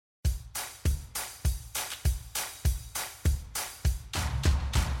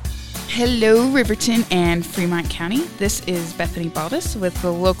Hello, Riverton and Fremont County. This is Bethany Baldus with the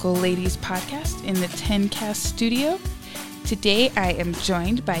Local Ladies Podcast in the 10Cast studio. Today, I am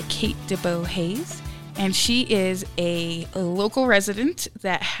joined by Kate Debow Hayes, and she is a local resident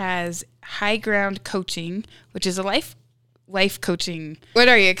that has High Ground Coaching, which is a life coaching. What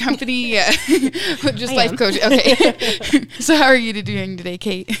are you, a company? Just life coaching. Okay. So how are you doing today,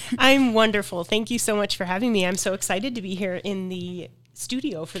 Kate? I'm wonderful. Thank you so much for having me. I'm so excited to be here in the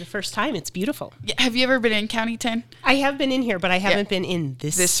studio for the first time. It's beautiful. Yeah, have you ever been in County 10? I have been in here, but I haven't been in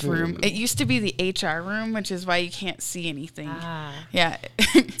this room. It used to be the HR room, which is why you can't see anything. Yeah.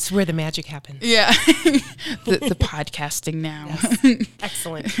 It's where the magic happens. Yeah. the podcasting now. Yes.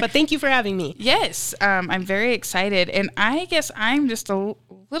 Excellent. But thank you for having me. Yes. I'm very excited. And I guess I'm just a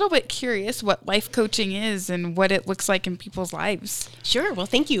little bit curious what life coaching is and what it looks like in people's lives. Sure. Well,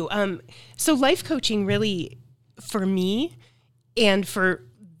 thank you. So life coaching really, for me, and for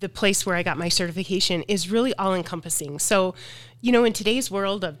the place where I got my certification, is really all-encompassing. So, in today's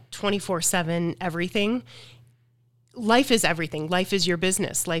world of 24/7 everything, life is everything. Life is your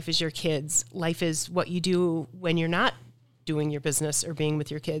business. Life is your kids. Life is what you do when you're not doing your business or being with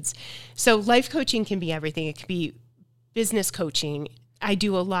your kids. So life coaching can be everything. It can be business coaching. I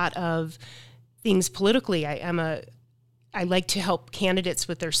do a lot of things politically. I like to help candidates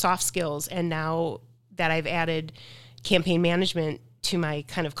with their soft skills, and now that I've added campaign management to my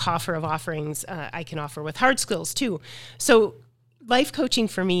kind of coffer of offerings, I can offer with hard skills too. So life coaching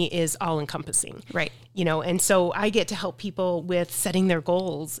for me is all encompassing. Right. And so I get to help people with setting their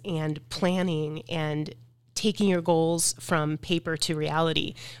goals and planning and taking your goals from paper to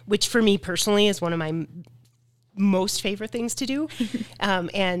reality, which for me personally is one of my most favorite things to do.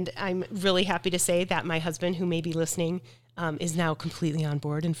 And I'm really happy to say that my husband, who may be listening, is now completely on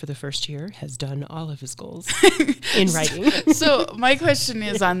board, and for the first year has done all of his goals in writing. So my question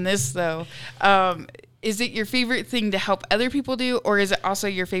is on this, though. Is it your favorite thing to help other people do, or is it also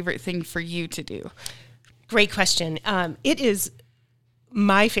your favorite thing for you to do? Great question. It is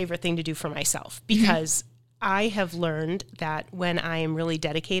my favorite thing to do for myself, because I have learned that when I am really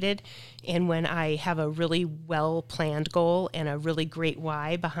dedicated and when I have a really well-planned goal and a really great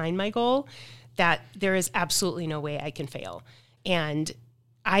why behind my goal, that there is absolutely no way I can fail. And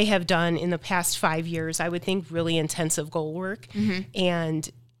I have done in the past 5 years, I would think, really intensive goal work. And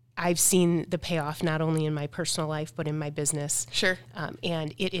I've seen the payoff not only in my personal life, but in my business. Sure.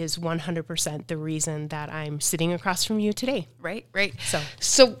 And it is 100% the reason that I'm sitting across from you today. Right.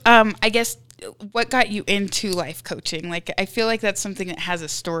 So I guess what got you into life coaching? Like, I feel like that's something that has a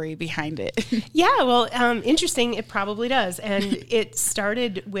story behind it. Yeah, well, interesting. It probably does. And it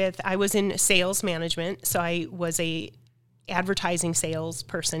started with, I was in sales management. So I was a advertising sales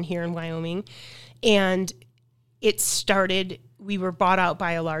person here in Wyoming. And it started, we were bought out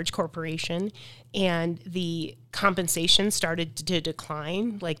by a large corporation, and the compensation started to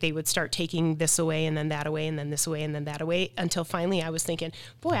decline. Like, they would start taking this away and then that away and then this away and then that away, until finally I was thinking,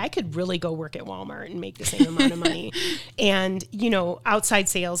 boy, I could really go work at Walmart and make the same amount of money. And, outside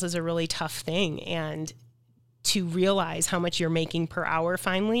sales is a really tough thing. And to realize how much you're making per hour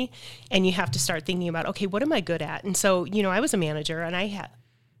finally, and you have to start thinking about, okay, what am I good at? And so, I was a manager, and I had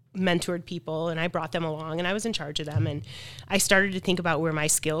mentored people, and I brought them along, and I was in charge of them, and I started to think about where my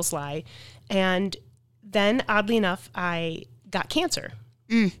skills lie. And then, oddly enough, I got cancer.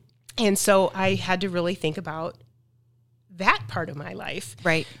 And so I had to really think about that part of my life.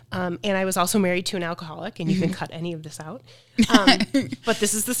 Right. And I was also married to an alcoholic, and you can cut any of this out. But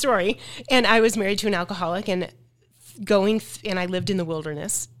this is the story. And I was married to an alcoholic, and and I lived in the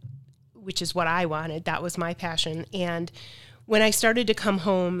wilderness, which is what I wanted. That was my passion. And when I started to come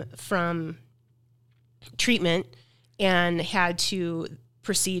home from treatment and had to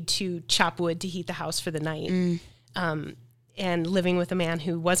proceed to chop wood to heat the house for the night, and living with a man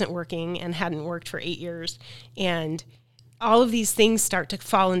who wasn't working and hadn't worked for 8 years, and all of these things start to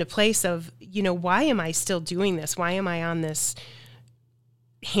fall into place of, why am I still doing this? Why am I on this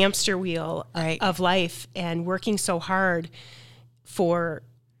hamster wheel of life and working so hard for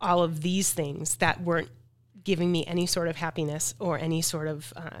all of these things that weren't giving me any sort of happiness or any sort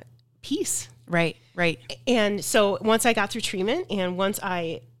of peace? Right. And so once I got through treatment, and once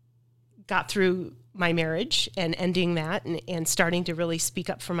I got through my marriage and ending that, and starting to really speak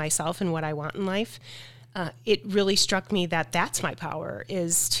up for myself and what I want in life, it really struck me that that's my power,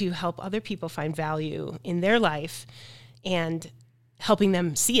 is to help other people find value in their life and helping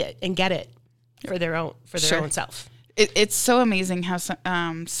them see it and get it for their own self. It's so amazing how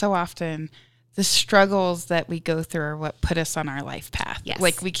so often the struggles that we go through are what put us on our life path. Yes.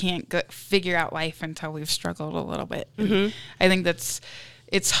 Like, we can't figure out life until we've struggled a little bit. I think it's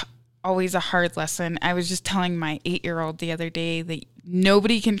always a hard lesson. I was just telling my 8-year-old the other day that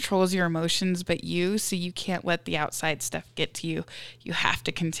nobody controls your emotions but you, so you can't let the outside stuff get to you. You have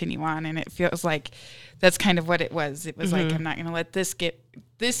to continue on, and it feels like that's kind of what it was. It was like, I'm not going to let this get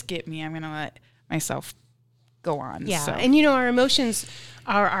me. I'm going to let myself go on. Yeah. So. And our emotions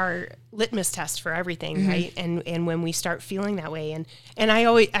are our litmus test for everything, right? And when we start feeling that way, and I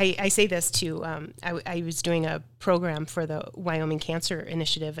always I say this too. I was doing a program for the Wyoming Cancer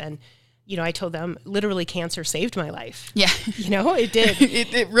Initiative, and I told them literally cancer saved my life. Yeah. It did.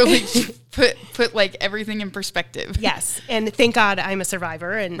 it really put like everything in perspective. Yes. And thank God I'm a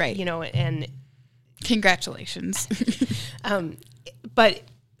survivor, and right. And congratulations. But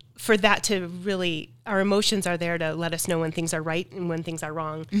for that to really, our emotions are there to let us know when things are right and when things are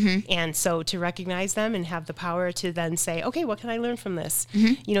wrong. And so to recognize them and have the power to then say, okay, what can I learn from this?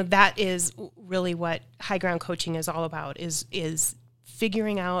 That is really what high ground coaching is all about, is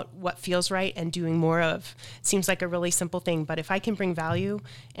figuring out what feels right and doing more of. It seems like a really simple thing, but if I can bring value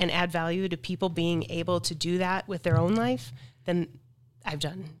and add value to people being able to do that with their own life, then I've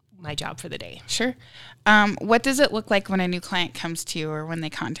done my job for the day. Sure. What does it look like when a new client comes to you or when they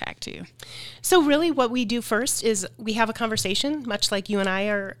contact you? So really what we do first is we have a conversation, much like you and I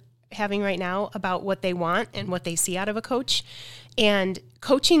are having right now, about what they want and what they see out of a coach. And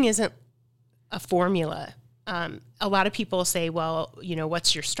coaching isn't a formula. A lot of people say, well,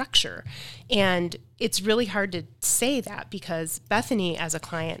 what's your structure? And it's really hard to say that, because Bethany as a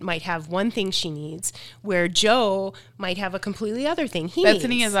client might have one thing she needs, where Joe might have a completely other thing he needs.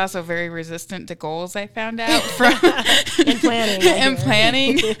 Bethany is also very resistant to goals, I found out from and planning. And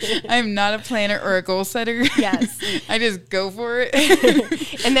planning. I'm not a planner or a goal setter. Yes. I just go for it.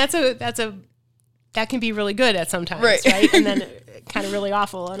 And that can be really good at sometimes, right? And then kind of really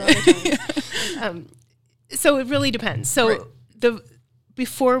awful at other times. So it really depends. So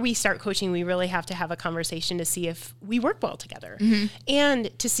before we start coaching, we really have to have a conversation to see if we work well together,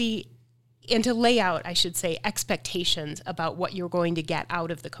 and to lay out, I should say, expectations about what you're going to get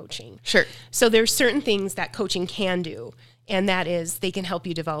out of the coaching. Sure. So there's certain things that coaching can do, and that is they can help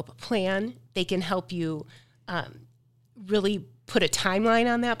you develop a plan. They can help you really put a timeline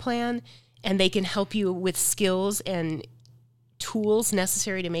on that plan, and they can help you with skills and tools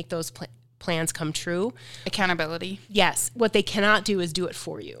necessary to make those plans come true. Accountability. Yes. What they cannot do is do it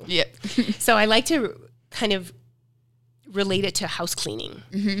for you. Yep. So I like to kind of relate it to house cleaning,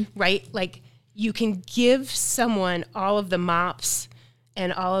 right? Like, you can give someone all of the mops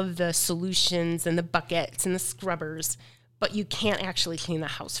and all of the solutions and the buckets and the scrubbers, but you can't actually clean the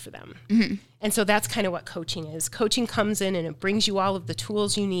house for them. And so that's kind of what coaching is. Coaching comes in and it brings you all of the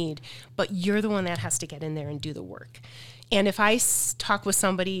tools you need, but you're the one that has to get in there and do the work. And if I talk with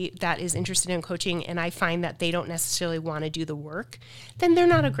somebody that is interested in coaching and I find that they don't necessarily want to do the work, then they're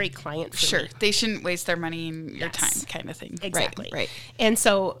not a great client for me. They shouldn't waste their money and your time, kind of thing. Exactly. Right. And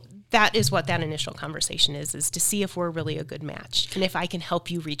so that is what that initial conversation is to see if we're really a good match and if I can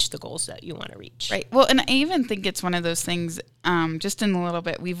help you reach the goals that you want to reach. Right. Well, and I even think it's one of those things, just in the little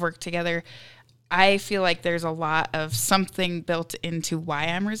bit we've worked together, I feel like there's a lot of something built into why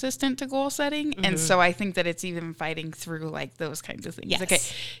I'm resistant to goal setting. And so I think that it's even fighting through like those kinds of things. Yes. Okay,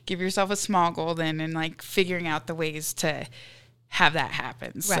 give yourself a small goal then, and like figuring out the ways to have that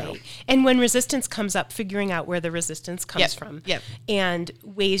happen. Right. So. And when resistance comes up, figuring out where the resistance comes from. And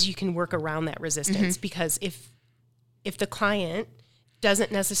ways you can work around that resistance. Because if the client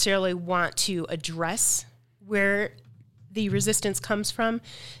doesn't necessarily want to address where the resistance comes from,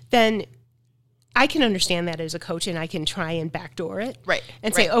 then I can understand that as a coach, and I can try and backdoor it. Right.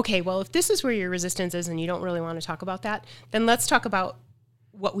 And say, okay, well, if this is where your resistance is and you don't really want to talk about that, then let's talk about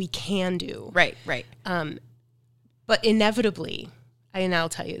what we can do. Right. But inevitably, and I'll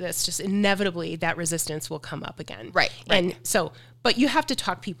tell you this, just inevitably that resistance will come up again. Right. And so, but you have to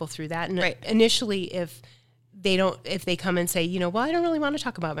talk people through that. And initially, if they come and say, well, I don't really want to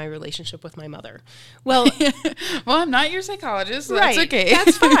talk about my relationship with my mother. Well, I'm not your psychologist, so that's okay.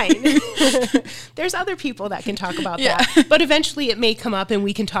 That's fine. There's other people that can talk about that. But eventually it may come up and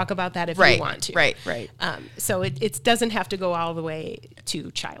we can talk about that if you want to. Right. So it doesn't have to go all the way to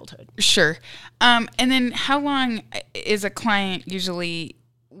childhood. Sure. And then how long is a client usually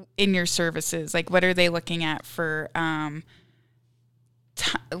in your services? Like, what are they looking at for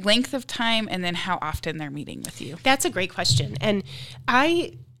length of time, and then how often they're meeting with you? That's a great question. And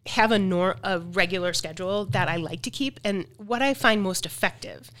I have a regular schedule that I like to keep. And what I find most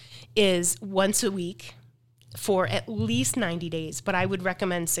effective is once a week for at least 90 days, but I would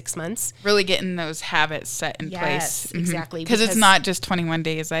recommend 6 months. Really getting those habits set in place. Yes, exactly. Because it's not just 21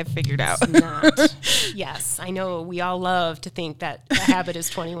 days, I've figured out. It's not. Yes, I know we all love to think that a habit is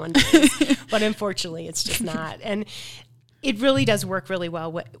 21 days, but unfortunately it's just not. And it really does work really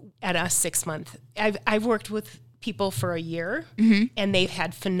well at a 6 month. I've worked with people for a year, and they've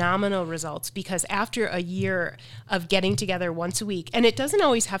had phenomenal results, because after a year of getting together once a week, and it doesn't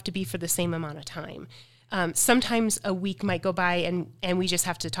always have to be for the same amount of time. Sometimes a week might go by and we just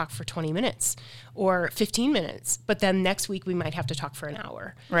have to talk for 20 minutes or 15 minutes, but then next week we might have to talk for an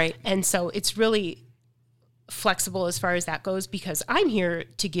hour. Right. And so it's really flexible as far as that goes, because I'm here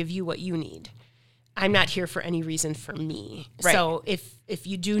to give you what you need. I'm not here for any reason for me. Right. So if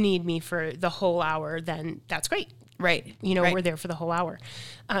you do need me for the whole hour, then that's great. Right. We're there for the whole hour.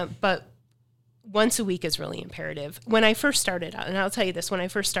 But once a week is really imperative. When I first started out, and I'll tell you this, when I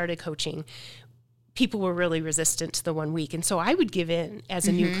first started coaching, people were really resistant to the 1 week. And so I would give in as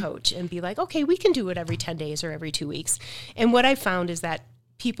a new coach and be like, okay, we can do it every 10 days or every 2 weeks. And what I found is that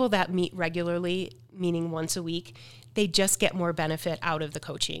people that meet regularly, meaning once a week, they just get more benefit out of the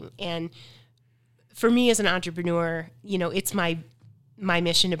coaching. And for me as an entrepreneur, it's my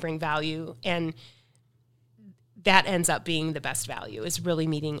mission to bring value. And that ends up being the best value, is really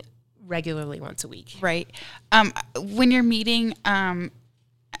meeting regularly once a week. Right. When you're meeting, I'm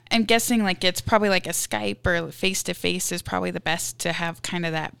guessing like it's probably like a Skype or face-to-face is probably the best to have kind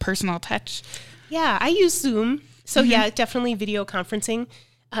of that personal touch. Yeah, I use Zoom. So yeah, definitely video conferencing.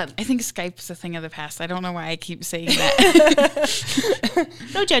 I think Skype's a thing of the past. I don't know why I keep saying that.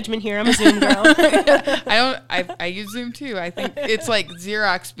 No judgment here. I'm a Zoom girl. I use Zoom too. I think it's like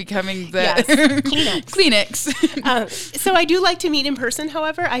Xerox becoming the Kleenex. So I do like to meet in person.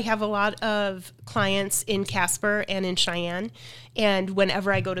 However, I have a lot of clients in Casper and in Cheyenne. And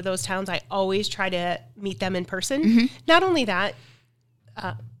whenever I go to those towns, I always try to meet them in person. Not only that,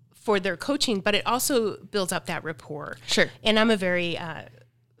 for their coaching, but it also builds up that rapport. Sure. And I'm a very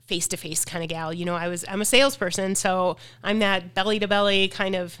face-to-face kind of gal. I'm a salesperson, so I'm that belly-to-belly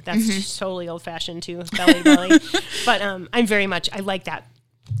kind of, that's just totally old-fashioned too, belly-to-belly. But I like that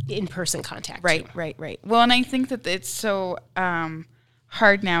in-person contact. Right. Well, and I think that it's so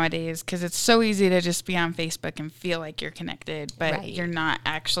hard nowadays because it's so easy to just be on Facebook and feel like you're connected, but you're not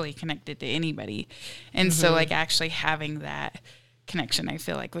actually connected to anybody. And so like actually having that connection, I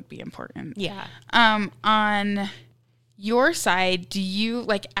feel like would be important. Yeah. On your side, do you,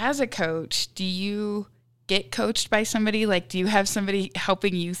 like as a coach, do you get coached by somebody? Like, do you have somebody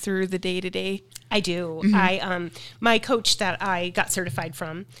helping you through the day-to-day? I do. My coach that I got certified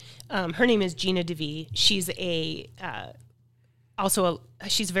from, her name is Gina Debow. She's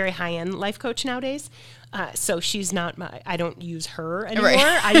she's a very high-end life coach nowadays. So she's not I don't use her anymore.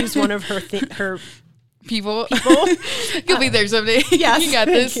 Right. I use one of her people. You'll be there someday. Yes. You got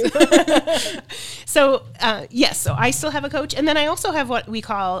this. So, yes. So I still have a coach. And then I also have what we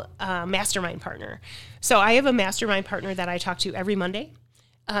call a mastermind partner. So I have a mastermind partner that I talk to every Monday.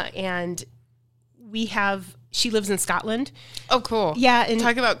 And she lives in Scotland. Oh, cool. Yeah. And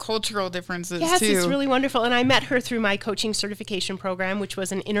talk about cultural differences too. Yes, it's really wonderful. And I met her through my coaching certification program, which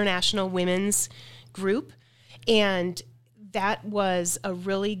was an international women's group. And that was a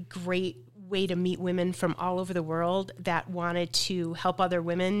really great way to meet women from all over the world that wanted to help other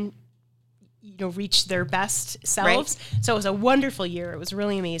women, reach their best selves. Right. So it was a wonderful year. It was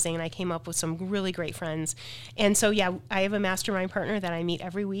really amazing. And I came up with some really great friends. And so, yeah, I have a mastermind partner that I meet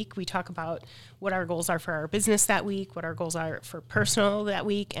every week. We talk about what our goals are for our business that week, what our goals are for personal that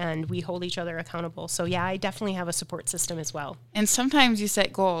week, and we hold each other accountable. So, yeah, I definitely have a support system as well. And sometimes you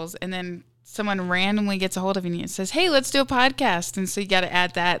set goals and then someone randomly gets a hold of you and says, hey, let's do a podcast. And so you got to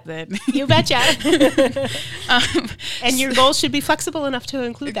add that then. You betcha. And your goals should be flexible enough to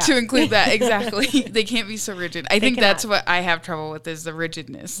include that. To include that, exactly. They can't be so rigid. I think that's what I have trouble with is the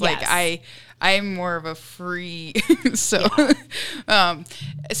rigidness. Yes. Like I'm more of a free, so,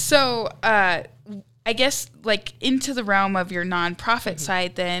 I guess like into the realm of your nonprofit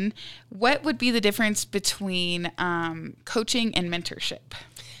side then, what would be the difference between coaching and mentorship?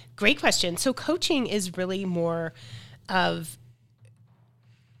 Great question. So coaching is really more of,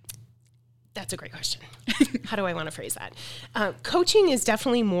 that's a great question. How do I want to phrase that? Coaching is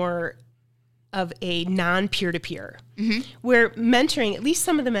definitely more of a non-peer-to-peer, where mentoring, at least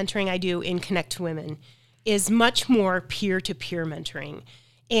some of the mentoring I do in Connect to Women, is much more peer-to-peer mentoring.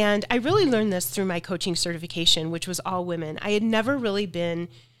 And I really learned this through my coaching certification, which was all women. I had never really been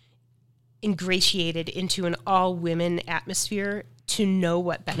ingratiated into an all-women atmosphere to know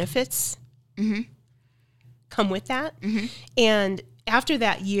what benefits come with that. And after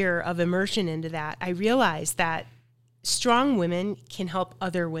that year of immersion into that, I realized that strong women can help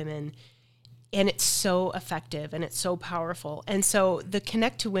other women. And it's so effective and it's so powerful. And so the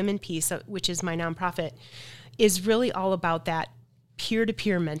Connect to Women piece, which is my nonprofit, is really all about that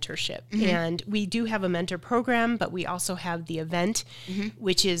peer-to-peer mentorship. And we do have a mentor program, but we also have the event,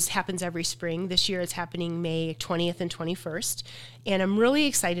 which happens every spring. This year it's happening May 20th and 21st. And I'm really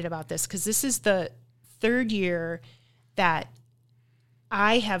excited about this because this is the third year that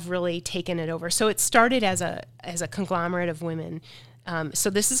I have really taken it over. So it started as a conglomerate of women. So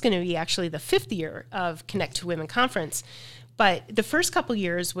this is going to be actually the 5th year of Connect to Women Conference. But the first couple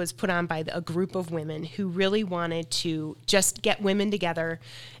years was put on by a group of women who really wanted to just get women together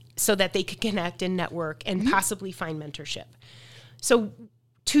so that they could connect and network and possibly find mentorship. So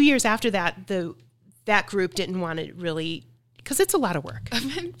 2 years after that, that group didn't want to really, because it's a lot of work.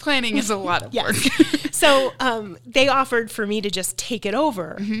 Event planning is a lot of work. So they offered for me to just take it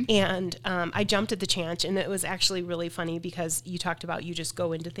over. And I jumped at the chance. And it was actually really funny because you talked about you just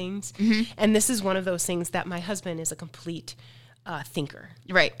go into things. And this is one of those things that my husband is a complete thinker.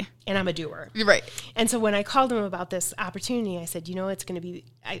 Right. And I'm a doer. Right. And so when I called him about this opportunity, I said, it's going to be,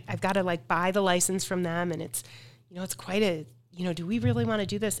 I've got to buy the license from them. And it's, it's quite a, do we really want to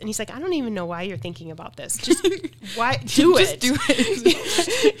do this? And he's like, I don't even know why you're thinking about this. Just why do it? Just do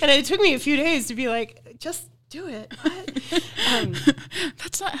it. And it took me a few days to be like, just do it. What?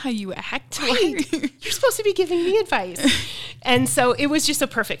 That's not how you act. Right. You're supposed to be giving me advice. And so it was just a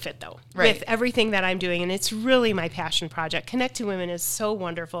perfect fit, though, with everything that I'm doing. And it's really my passion project. Connect to Women is so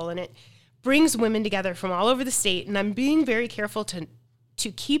wonderful, and it brings women together from all over the state. And I'm being very careful to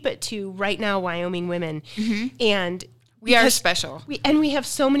keep it to right now Wyoming women. And we are special. We have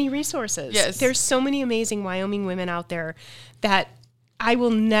so many resources. Yes. There's so many amazing Wyoming women out there that I will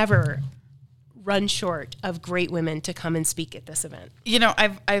never run short of great women to come and speak at this event.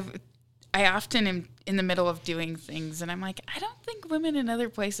 I often am in the middle of doing things and I'm like, I don't think women in other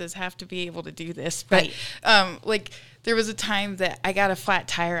places have to be able to do this. But there was a time that I got a flat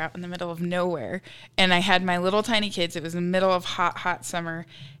tire out in the middle of nowhere and I had my little tiny kids. It was in the middle of hot summer.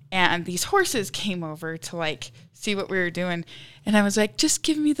 And these horses came over to see what we were doing. And I was like, just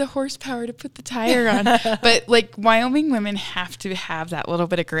give me the horsepower to put the tire on. But Wyoming women have to have that little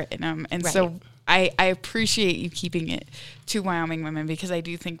bit of grit in them. And so I appreciate you keeping it to Wyoming women because I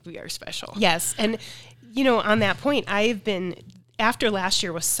do think we are special. Yes. And, on that point, after last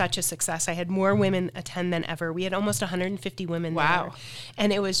year was such a success, I had more women attend than ever. We had almost 150 women there.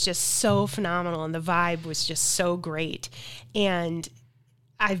 And it was just so phenomenal. And the vibe was just so great. And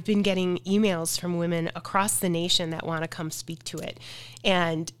I've been getting emails from women across the nation that want to come speak to it.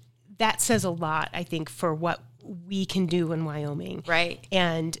 And that says a lot, I think, for what we can do in Wyoming. Right.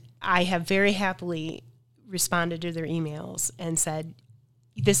 And I have very happily responded to their emails and said,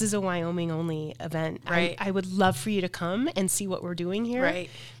 this is a Wyoming-only event. Right. I would love for you to come and see what we're doing here.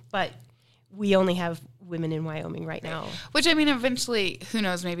 Right. But we only have women in Wyoming right now. Which, eventually, who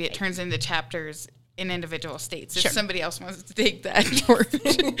knows, maybe it turns into chapters in individual states. If somebody else wants to take that torch,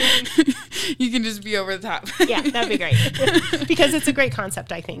 you can just be over the top. Yeah, that'd be great. Because it's a great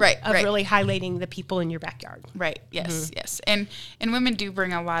concept, I think, of right. really highlighting the people in your backyard. Right, yes, yes. And women do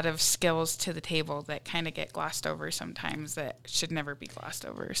bring a lot of skills to the table that kind of get glossed over sometimes that should never be glossed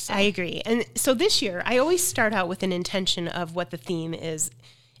over. So. I agree. And so this year, I always start out with an intention of what the theme is.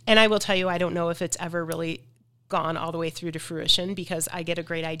 And I will tell you, I don't know if it's ever really gone all the way through to fruition because I get a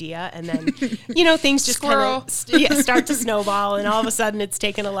great idea and then, things just kind of start to snowball and all of a sudden it's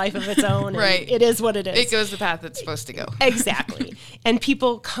taken a life of its own. And it is what it is. It goes the path it's supposed to go. Exactly. And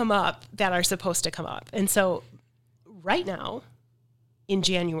people come up that are supposed to come up. And so right now in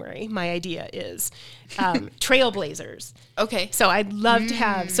January, my idea is trailblazers. Okay. So I'd love to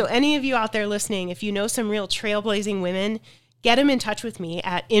have, so any of you out there listening, if you know some real trailblazing women, get them in touch with me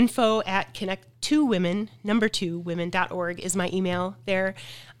at info@connect2women.org is my email there.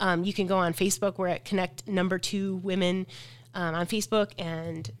 You can go on Facebook. We're at Connect2Women on Facebook,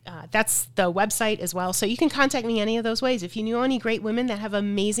 and that's the website as well. So you can contact me any of those ways. If you know any great women that have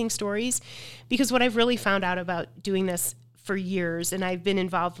amazing stories, because what I've really found out about doing this for years, and I've been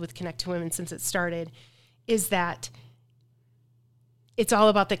involved with Connect to Women since it started, is that it's all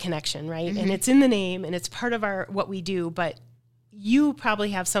about the connection, right? And it's in the name, and it's part of what we do, but you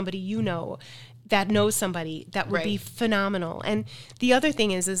probably have somebody that knows somebody that would be phenomenal. And the other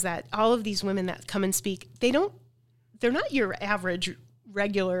thing is that all of these women that come and speak, they're not your average,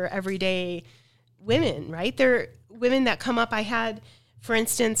 regular, everyday women, right? They're women that come up. For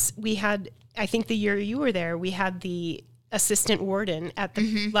instance, I think the year you were there, we had the assistant warden at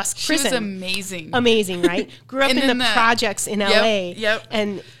the Lusk prison. She was amazing. Amazing, right? Grew up in the projects in LA. Yep.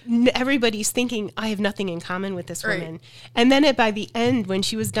 And everybody's thinking, I have nothing in common with this woman. And then by the end, when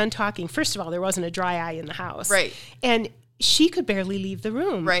she was done talking, first of all, there wasn't a dry eye in the house. Right. And she could barely leave the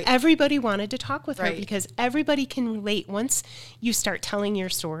room. Right. Everybody wanted to talk with her because everybody can relate. Once you start telling your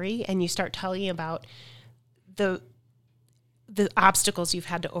story and you start telling about the obstacles you've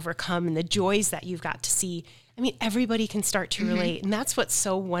had to overcome and the joys that you've got to see, I mean, everybody can start to relate. And that's what's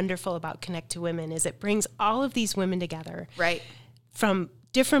so wonderful about Connect to Women is it brings all of these women together. Right. From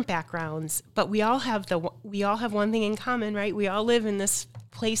different backgrounds, but we all have one thing in common, right? We all live in this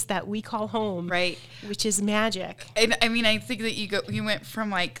place that we call home, right? Which is magic. And I mean, I think that you went from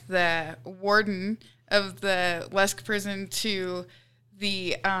like the warden of the Lusk prison to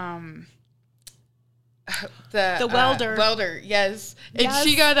the welder, yes. And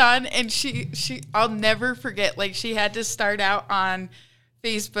she got on, and she I'll never forget. Like she had to start out on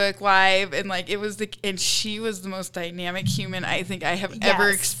Facebook Live, and like and she was the most dynamic human I think I have ever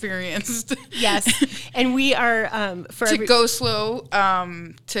experienced. Yes, and we are Go Slow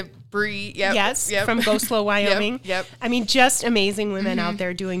to Bree. Yep. From Go Slow, Wyoming. Yep. I mean, just amazing women out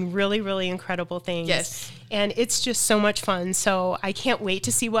there doing really, really incredible things. Yes. And it's just so much fun. So I can't wait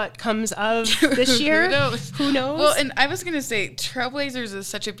to see what comes of this year. Who knows? Well, and I was going to say, Trailblazers is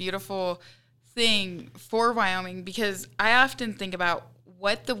such a beautiful thing for Wyoming because I often think about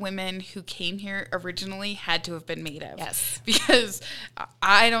what the women who came here originally had to have been made of. Yes. Because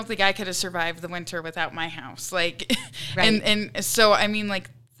I don't think I could have survived the winter without my house. Like, and so, I mean, like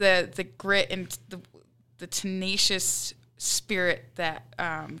the grit and the tenacious spirit that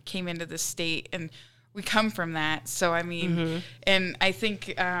came into the state, and we come from that. So, I mean, and I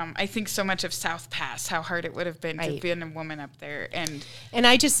think so much of South Pass, how hard it would have been to be a woman up there. And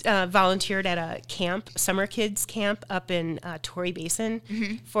I just volunteered at a camp, summer kids camp up in Torrey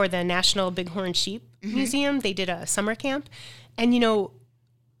Basin for the National Bighorn Sheep Museum. They did a summer camp. And,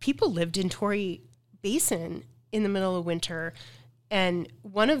 people lived in Torrey Basin in the middle of winter. And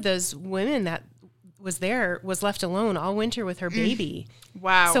one of those women that was there was left alone all winter with her baby.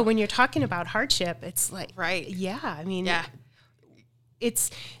 Wow. So when you're talking about hardship, it's like, I mean, it's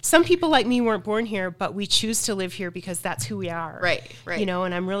some people like me weren't born here, but we choose to live here because that's who we are. Right.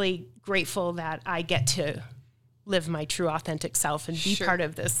 And I'm really grateful that I get to live my true authentic self and be part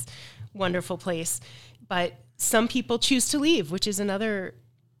of this wonderful place. But some people choose to leave, which is another,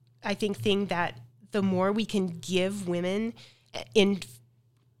 I think, thing that the more we can give women in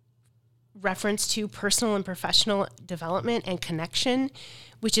reference to personal and professional development and connection,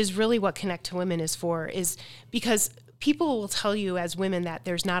 which is really what Connect to Women is for, is because people will tell you as women that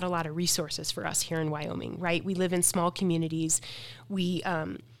there's not a lot of resources for us here in Wyoming, right? We live in small communities. We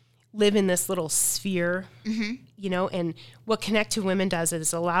live in this little sphere, and what Connect to Women does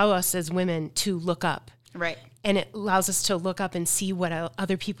is allow us as women to look up. Right. And it allows us to look up and see what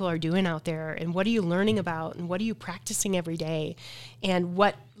other people are doing out there, and what are you learning about, and what are you practicing every day, and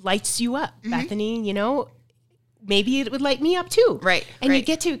what lights you up, Bethany, maybe it would light me up too. Right. And you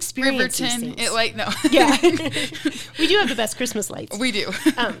get to experience Riverton, these things. Yeah. We do have the best Christmas lights. We do.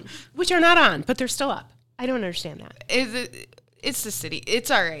 Which are not on, but they're still up. I don't understand that. It's the city.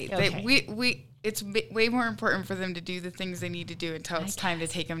 It's all right. Okay. It's way more important for them to do the things they need to do until it's time to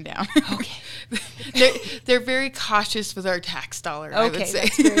take them down. Okay. They're very cautious with our tax dollar, I would say.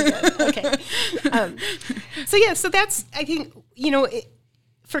 That's very good. Okay. So that's, I think,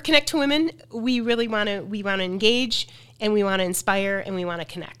 for Connect to Women, we really want to engage, and we want to inspire, and we want to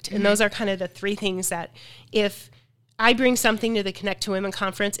connect. And those are kind of the three things that if I bring something to the Connect to Women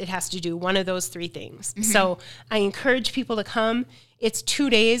conference, it has to do one of those three things. So I encourage people to come. It's 2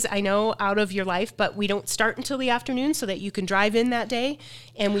 days, I know, out of your life, but we don't start until the afternoon so that you can drive in that day.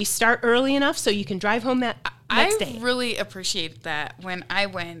 And we start early enough so you can drive home that next day. I really appreciate that when I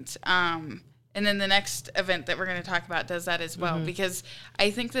went. And then the next event that we're going to talk about does that as well, because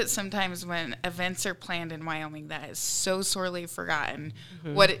I think that sometimes when events are planned in Wyoming, that is so sorely forgotten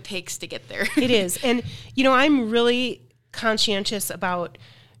what it takes to get there. It is. And, I'm really conscientious about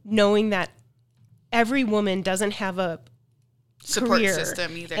knowing that every woman doesn't have a support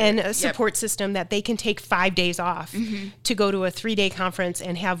system either, and a support system that they can take 5 days off to go to a 3-day conference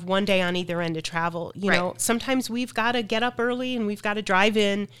and have 1 day on either end to travel. Sometimes we've got to get up early and we've got to drive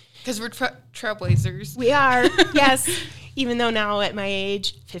in because we're trailblazers. We are, yes. Even though now at my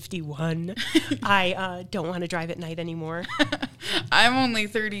age, 51, I don't want to drive at night anymore. I'm only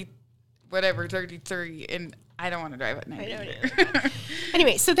 30. whatever, 33, and I don't want to drive at night either.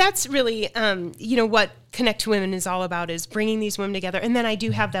 Anyway, so that's really, what Connect to Women is all about, is bringing these women together. And then I do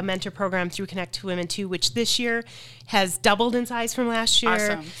have the mentor program through Connect to Women too, which this year has doubled in size from last year.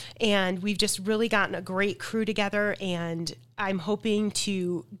 Awesome. And we've just really gotten a great crew together, and I'm hoping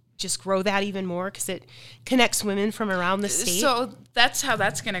to just grow that even more because it connects women from around the state. So that's how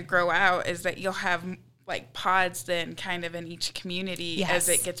that's going to grow out, is that you'll have like pods then kind of in each community as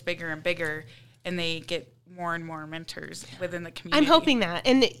it gets bigger and bigger, and they get more and more mentors within the community. I'm hoping that.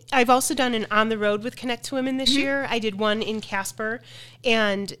 And I've also done an on the road with Connect to Women this year. I did one in Casper,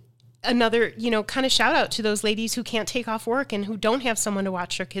 and another, kind of shout out to those ladies who can't take off work and who don't have someone to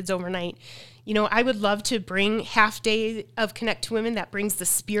watch their kids overnight. I would love to bring half day of Connect to Women that brings the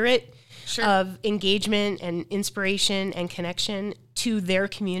spirit of engagement and inspiration and connection to their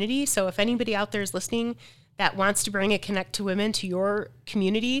community. So if anybody out there is listening that wants to bring a Connect to Women to your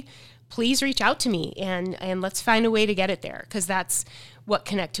community, please reach out to me and let's find a way to get it there, because that's what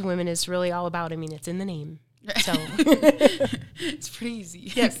Connect to Women is really all about. I mean, it's in the name. So it's pretty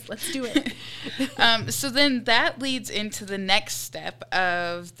easy. Yes, let's do it. So then that leads into the next step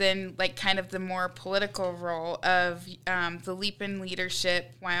of then like kind of the more political role of the Leap in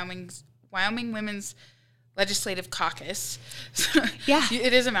Leadership, Wyoming Women's Legislative Caucus. Yeah.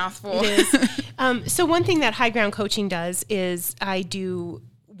 It is a mouthful. It is. So one thing that High Ground Coaching does is I do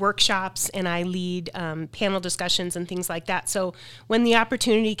workshops and I lead panel discussions and things like that. So when the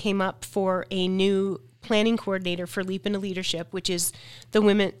opportunity came up for a new planning coordinator for Leap into Leadership, which is the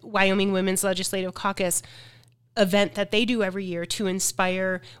Wyoming Women's Legislative Caucus event that they do every year to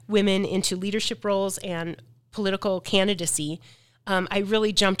inspire women into leadership roles and political candidacy, I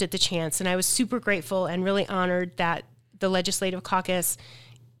really jumped at the chance, and I was super grateful and really honored that the Legislative Caucus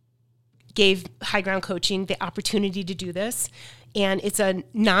gave High Ground Coaching the opportunity to do this. And it's a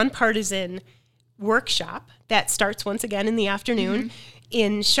nonpartisan workshop that starts once again in the afternoon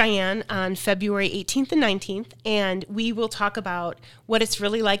in Cheyenne on February 18th and 19th. And we will talk about what it's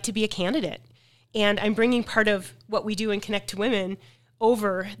really like to be a candidate. And I'm bringing part of what we do in Connect to Women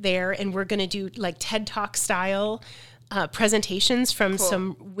over there. And we're going to do like TED Talk style presentations from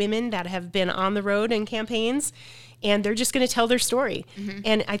some women that have been on the road in campaigns. And they're just going to tell their story.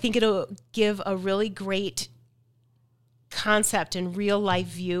 And I think it'll give a really great concept and real life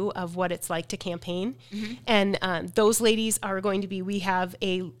view of what it's like to campaign. And those ladies are going to be, we have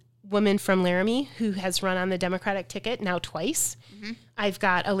a woman from Laramie who has run on the Democratic ticket now twice. I've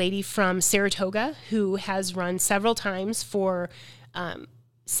got a lady from Saratoga who has run several times for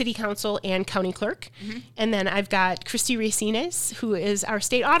city council and county clerk. And then I've got Christy Racines, who is our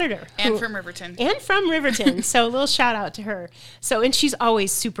state auditor. And from Riverton. So a little shout out to her. So, and she's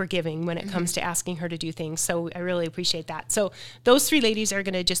always super giving when it comes to asking her to do things. So I really appreciate that. So those three ladies are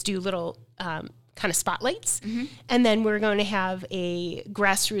going to just do little kind of spotlights. And then we're going to have a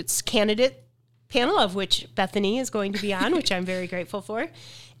grassroots candidate panel, of which Bethany is going to be on, which I'm very grateful for.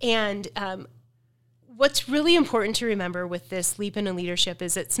 And what's really important to remember with this Leap into Leadership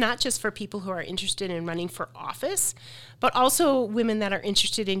is it's not just for people who are interested in running for office, but also women that are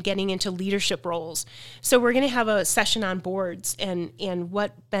interested in getting into leadership roles. So we're going to have a session on boards and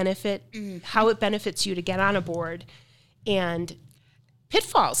what benefit, how it benefits you to get on a board, and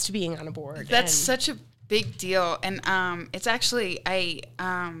pitfalls to being on a board. That's such a big deal. And it's actually, I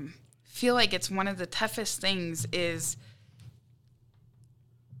feel like it's one of the toughest things is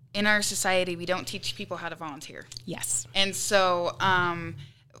in our society, we don't teach people how to volunteer. Yes. And so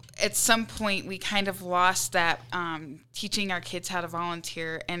at some point, we kind of lost that teaching our kids how to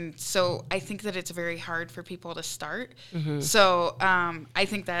volunteer. And so I think that it's very hard for people to start. So I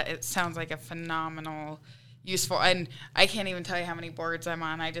think that it sounds like a phenomenal, useful, and I can't even tell you how many boards I'm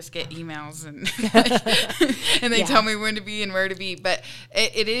on. I just get emails and and they tell me when to be and where to be. But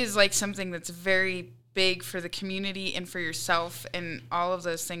it is like something that's very big for the community and for yourself and all of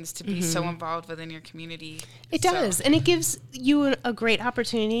those things to be so involved within your community. It does. And it gives you a great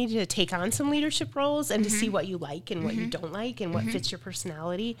opportunity to take on some leadership roles and to see what you like and what you don't like and what fits your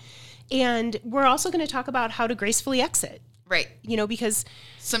personality. And we're also going to talk about how to gracefully exit. Right. Because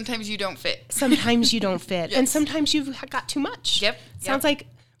sometimes you don't fit. Yes. And sometimes you've got too much. Sounds like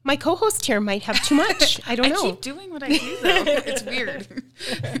my co-host here might have too much. I don't know. I keep doing what I do, though. It's weird.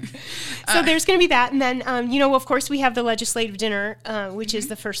 So there's going to be that. And then, of course, we have the legislative dinner, which is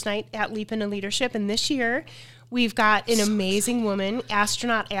the first night at Leap into Leadership. And this year, we've got an amazing woman,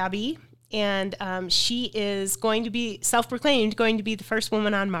 Astronaut Abby. And she is going to be self-proclaimed, going to be the first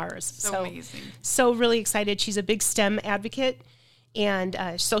woman on Mars. So amazing. So really excited. She's a big STEM advocate. and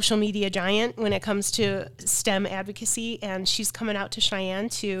a social media giant when it comes to STEM advocacy. And she's coming out to Cheyenne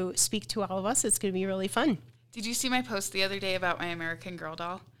to speak to all of us. It's going to be really fun. Did you see my post the other day about my American Girl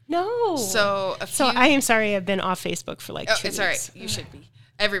doll? No. So I am sorry I've been off Facebook for like 2 weeks. It's all right. You should be.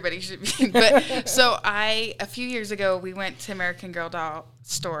 Everybody should be. But so a few years ago, we went to American Girl doll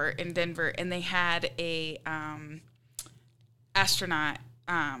store in Denver, and they had a astronaut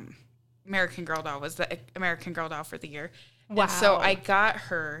American Girl doll, was the American Girl doll for the year. Wow. And so I got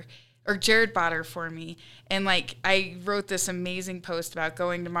her, or Jared bought her for me. And like, I wrote this amazing post about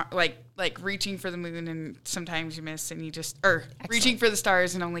going to like reaching for the moon, and sometimes you miss, and you just, or Excellent. Reaching for the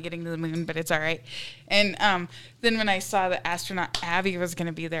stars and only getting to the moon, but it's all right. And then when I saw that astronaut Abby was going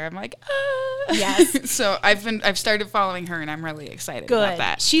to be there, I'm like, yes. So I've started following her, and I'm really excited about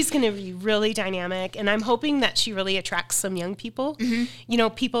that. She's going to be really dynamic, and I'm hoping that she really attracts some young people. Mm-hmm. You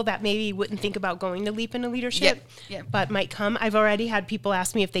know, people that maybe wouldn't think about going to Leap into Leadership, but might come. I've already had people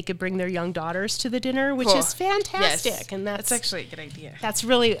ask me if they could bring their young daughters to the dinner, which is fantastic. Yes. And that's actually a good idea. That's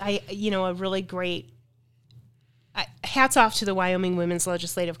really, a really great. Hats off to the Wyoming Women's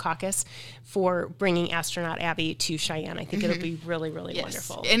Legislative Caucus for bringing astronaut Abby to Cheyenne. I think it'll be really, really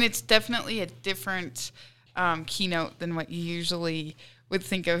wonderful. And it's definitely a different keynote than what you usually would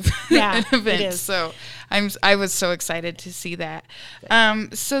think of an event. It is. So I was so excited to see that.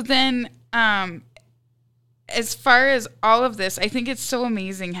 So then as far as all of this, I think it's so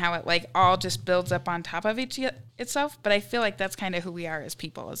amazing how it like all just builds up on top of itself. But I feel like that's kind of who we are as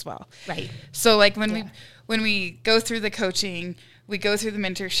people as well. Right. So like when we go through the coaching, we go through the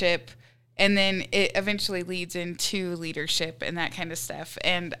mentorship, and then it eventually leads into leadership and that kind of stuff.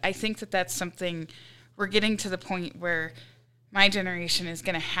 And I think that that's something we're getting to the point where my generation is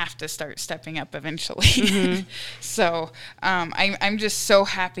going to have to start stepping up eventually. Mm-hmm. So I'm just so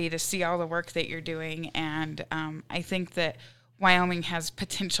happy to see all the work that you're doing. And I think that Wyoming has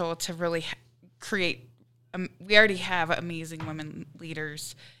potential to really create, we already have amazing women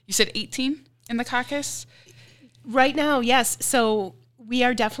leaders. You said 18 in the caucus? Right now, yes. So we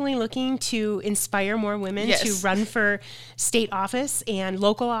are definitely looking to inspire more women to run for state office and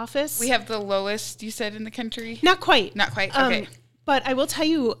local office. We have the lowest, you said, in the country? Not quite. Not quite, okay. But I will tell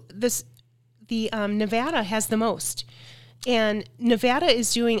you, the Nevada has the most. And Nevada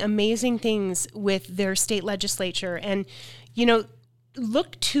is doing amazing things with their state legislature. And,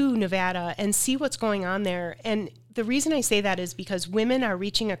 look to Nevada and see what's going on there. And the reason I say that is because women are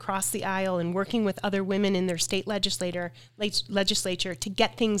reaching across the aisle and working with other women in their state legislature to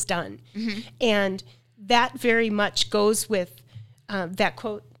get things done. Mm-hmm. And that very much goes with that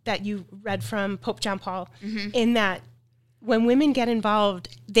quote that you read from Pope John Paul, in that when women get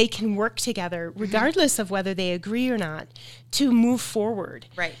involved, they can work together, regardless of whether they agree or not, to move forward.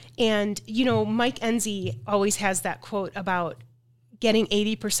 Right. And, Mike Enzi always has that quote about getting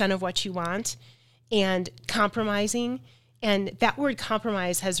 80% of what you want and compromising. And that word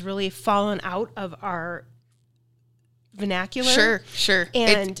compromise has really fallen out of our vernacular. Sure.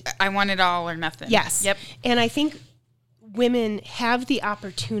 And I want it all or nothing. Yes. Yep. And I think women have the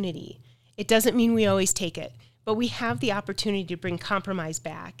opportunity. It doesn't mean we always take it, but we have the opportunity to bring compromise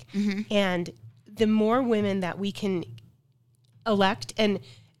back. Mm-hmm. And the more women that we can elect, and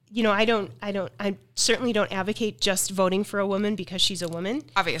I certainly don't advocate just voting for a woman because she's a woman.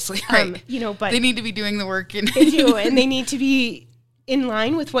 Obviously, right. But they need to be doing the work. They do, and they need to be in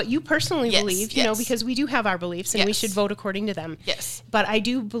line with what you personally believe, because we do have our beliefs and we should vote according to them. Yes. But I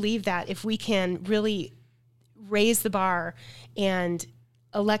do believe that if we can really raise the bar and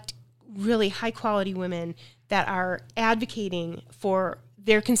elect really high quality women that are advocating for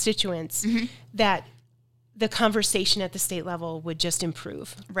their constituents, that the conversation at the state level would just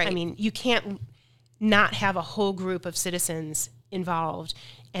improve. Right. I mean, you can't not have a whole group of citizens involved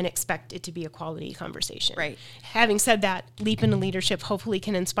and expect it to be a quality conversation. Right. Having said that, Leap into Leadership hopefully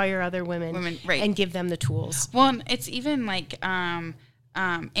can inspire other women and give them the tools. Well, and it's even like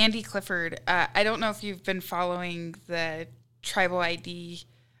Andy Clifford. I don't know if you've been following the tribal ID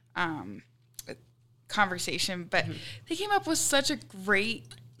conversation, but they came up with such a great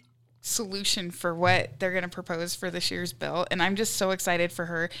solution for what they're going to propose for this year's bill, and I'm just so excited for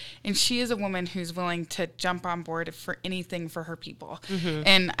her. And she is a woman who's willing to jump on board for anything for her people.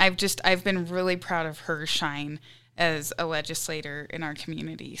 And I've been really proud of her shine as a legislator in our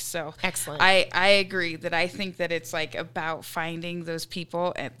community. So excellent. I agree that I think that it's like about finding those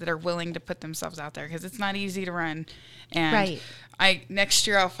people that are willing to put themselves out there, because it's not easy to run. And next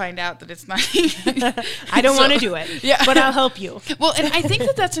year I'll find out that it's not easy. I don't want to do it, but I'll help you. Well, and I think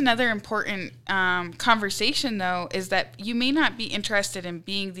that that's another important conversation, though, is that you may not be interested in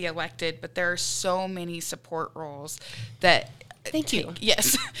being the elected, but there are so many support roles that Thank you.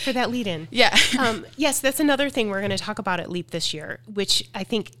 Yes. For that lead in. Yeah. Yes, that's another thing we're going to talk about at LEAP this year, which I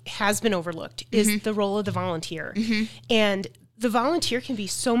think has been overlooked, is the role of the volunteer. And the volunteer can be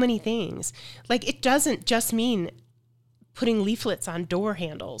so many things. Like, it doesn't just mean putting leaflets on door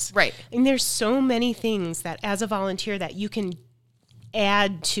handles. Right. And there's so many things that as a volunteer that you can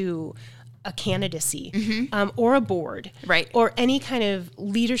add to a candidacy or a board, right, or any kind of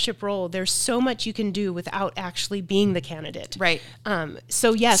leadership role. There's so much you can do without actually being the candidate. Right.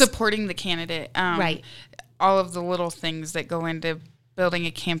 So yes, supporting the candidate. Right. All of the little things that go into building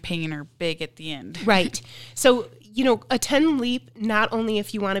a campaign are big at the end. Right. So, attend LEAP not only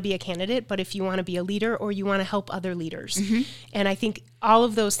if you want to be a candidate, but if you want to be a leader or you want to help other leaders. And I think all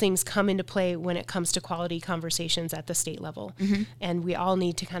of those things come into play when it comes to quality conversations at the state level. And we all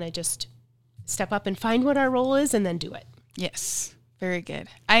need to kind of just step up and find what our role is and then do it. Yes. Very good.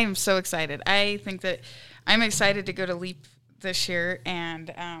 I am so excited. I think that I'm excited to go to LEAP this year.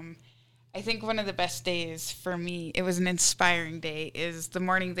 And I think one of the best days for me, it was an inspiring day, is the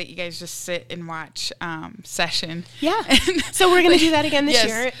morning that you guys just sit and watch session. Yeah. So we're going to do that again this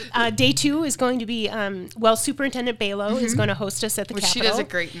year. Day 2 is going to be, Superintendent Debow is going to host us at the Capitol. She does a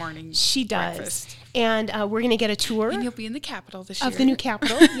great morning breakfast. And we're going to get a tour. And you'll be in the Capitol this year. Of the new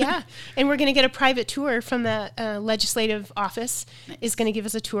Capitol, yeah. And we're going to get a private tour from the legislative office. Nice. Is going to give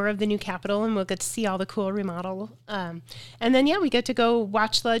us a tour of the new Capitol, and we'll get to see all the cool remodel. And then, we get to go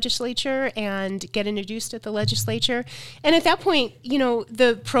watch the legislature and get introduced at the legislature. And at that point,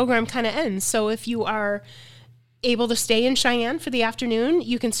 the program kind of ends. So if you are able to stay in Cheyenne for the afternoon,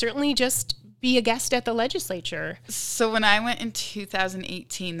 you can certainly just be a guest at the legislature. So when I went in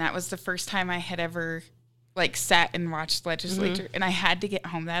 2018, that was the first time I had ever sat and watched legislature, and I had to get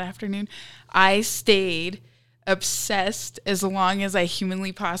home that afternoon. I stayed obsessed as long as I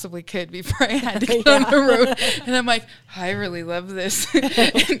humanly possibly could before I had to get on the road. And I'm like, I really love this.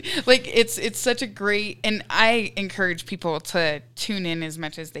 And, it's such a great, and I encourage people to tune in as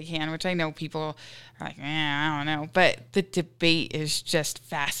much as they can, which I know people are like, I don't know. But the debate is just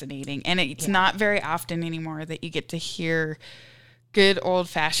fascinating. And it's not very often anymore that you get to hear good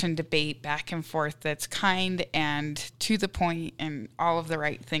old-fashioned debate back and forth that's kind and to the point and all of the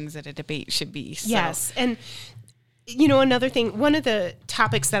right things that a debate should be. So. Yes, and another thing, one of the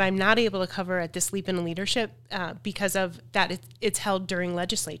topics that I'm not able to cover at this Leap in Leadership because of that it's held during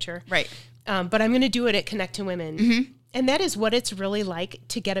legislature. Right. But I'm going to do it at Connect to Women. And that is what it's really like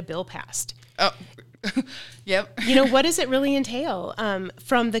to get a bill passed. Oh, yep. What does it really entail?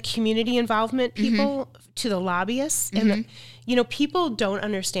 From the community involvement people to the lobbyists. And, people don't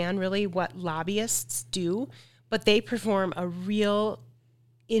understand really what lobbyists do, but they perform a real,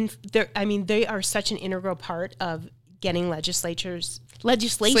 they are such an integral part of getting legislation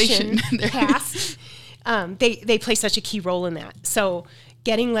passed. They play such a key role in that. So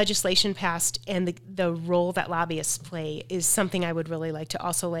getting legislation passed and the role that lobbyists play is something I would really like to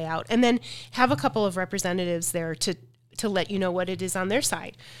also lay out. And then have a couple of representatives there to let you know what it is on their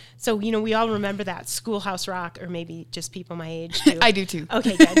side. So, we all remember that Schoolhouse Rock, or maybe just people my age too. I do too.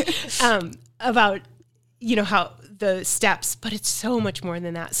 Okay, good. About, how the steps, but it's so much more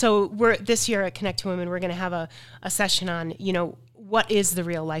than that. So this year at Connect to Women, we're going to have a session on, what is the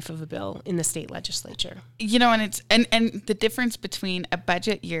real life of a bill in the state legislature? And it's and the difference between a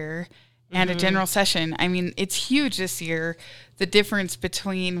budget year and a general session. It's huge this year, the difference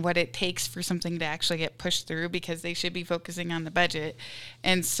between what it takes for something to actually get pushed through, because they should be focusing on the budget.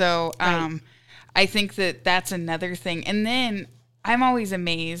 And so I think that that's another thing. And then I'm always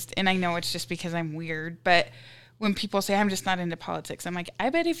amazed, and I know it's just because I'm weird, but when people say I'm just not into politics, I'm like, I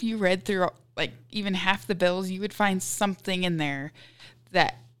bet if you read through even half the bills, you would find something in there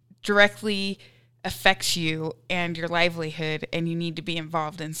that directly affects you and your livelihood, and you need to be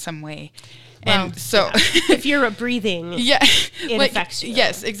involved in some way. And so if you're breathing, it affects you.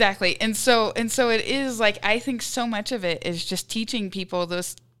 Yes, exactly. And so it is I think so much of it is just teaching people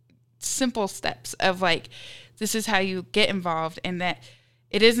those simple steps of this is how you get involved, and that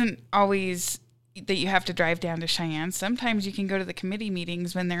it isn't always that you have to drive down to Cheyenne. Sometimes you can go to the committee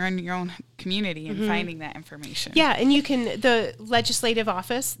meetings when they're in your own community and finding that information. Yeah, and the legislative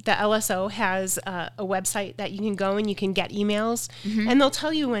office, the LSO, has a website that you can go and you can get emails, and they'll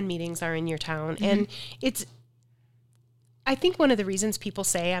tell you when meetings are in your town. And I think one of the reasons people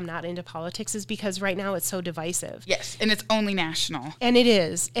say I'm not into politics is because right now it's so divisive. Yes, and it's only national. And it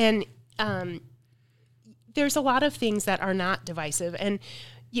is. And there's a lot of things that are not divisive. And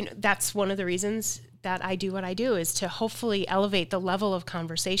that's one of the reasons that I do what I do, is to hopefully elevate the level of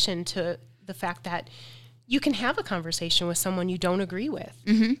conversation to the fact that you can have a conversation with someone you don't agree with.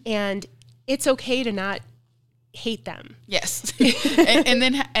 And it's okay to not hate them. Yes. and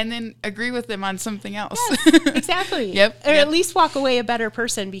then agree with them on something else. Yes, exactly. Yep. Or at least walk away a better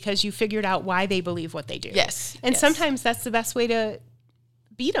person because you figured out why they believe what they do. Yes. And sometimes that's the best way to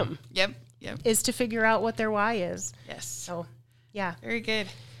beat them. Yep. Is to figure out what their why is. Yes. So, yeah. Very good.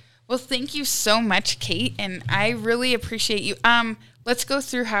 Well, thank you so much, Kate, and I really appreciate you. Let's go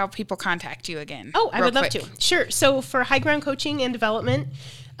through how people contact you again. Oh, I would love to. Sure. So for High Ground Coaching and Development,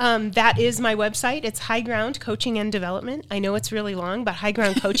 that is my website. It's High Ground Coaching and Development. I know it's really long, but High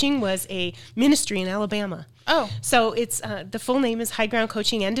Ground Coaching was a ministry in Alabama. Oh. So it's the full name is High Ground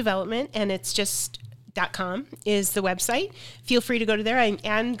Coaching and Development, and it's just .com is the website. Feel free to go to there. I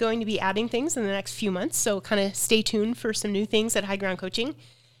am going to be adding things in the next few months, so kind of stay tuned for some new things at High Ground Coaching.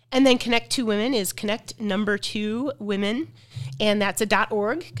 And then Connect 2 Women is Connect number 2 Women, and that's a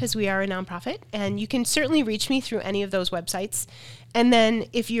 .org because we are a nonprofit. And you can certainly reach me through any of those websites. And then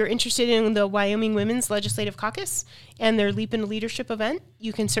if you're interested in the Wyoming Women's Legislative Caucus and their Leap into Leadership event,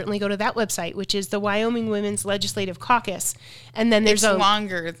 you can certainly go to that website, which is the Wyoming Women's Legislative Caucus. And then there's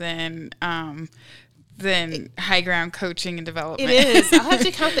longer than High Ground Coaching and Development. It is. I'll have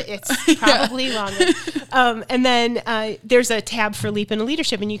to count that. It's probably longer. And then there's a tab for Leap into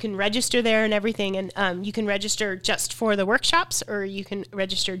Leadership, and you can register there and everything. And you can register just for the workshops, or you can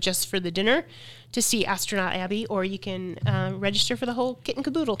register just for the dinner to see Astronaut Abby, or you can register for the whole kit and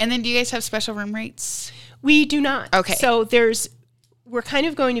caboodle. And then do you guys have special room rates? We do not. Okay. So we're kind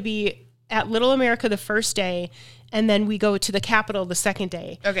of going to be at Little America the first day, and then we go to the Capitol the second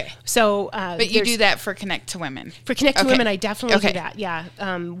day. Okay. So, but you do that for Connect to Women. For Connect to Women, I definitely do that. Yeah.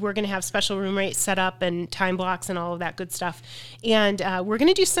 We're going to have special room rates set up and time blocks and all of that good stuff. And we're going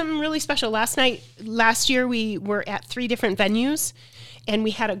to do something really special. Last year, we were at 3 different venues, and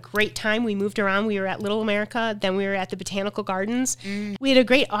we had a great time. We moved around. We were at Little America. Then we were at the Botanical Gardens. We had a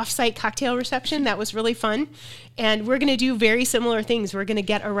great off-site cocktail reception. That was really fun. And we're going to do very similar things. We're going to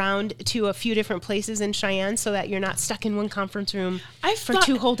get around to a few different places in Cheyenne so that you're not stuck in one conference room for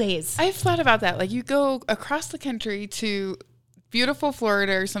 2 whole days. I've thought about that. Like, you go across the country to beautiful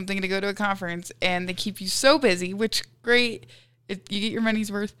Florida or something to go to a conference, and they keep you so busy, which great. You get your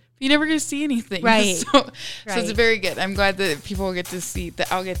money's worth. You never get to see anything. Right. So it's very good. I'm glad that people will get to see,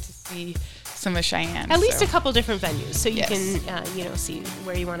 that I'll get to see some of Cheyenne. At least a couple different venues, so you can see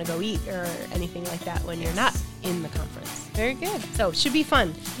where you want to go eat or anything like that when you're not in the conference. Very good. So it should be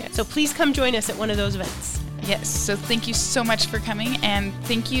fun. Yes. So please come join us at one of those events. Yes. So thank you so much for coming, and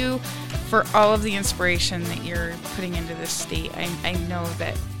thank you for all of the inspiration that you're putting into this state. I know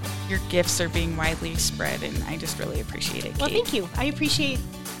that your gifts are being widely spread, and I just really appreciate it, Kate. Well, thank you. I appreciate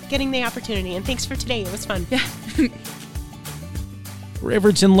getting the opportunity, and thanks for today. It was fun. Yeah.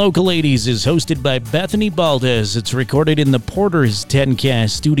 Riverton Local 80s is hosted by Bethany Baldez. It's recorded in the Porter's 10Cast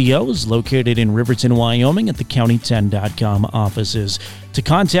studios, located in Riverton, Wyoming, at the County10.com offices. To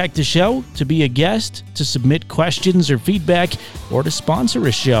contact the show, to be a guest, to submit questions or feedback, or to sponsor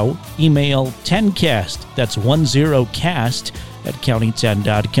a show, email 10cast, that's 10cast, at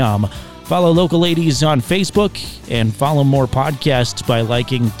County10.com. Follow Local 80s on Facebook, and follow more podcasts by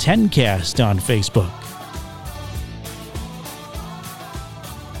liking 10Cast on Facebook.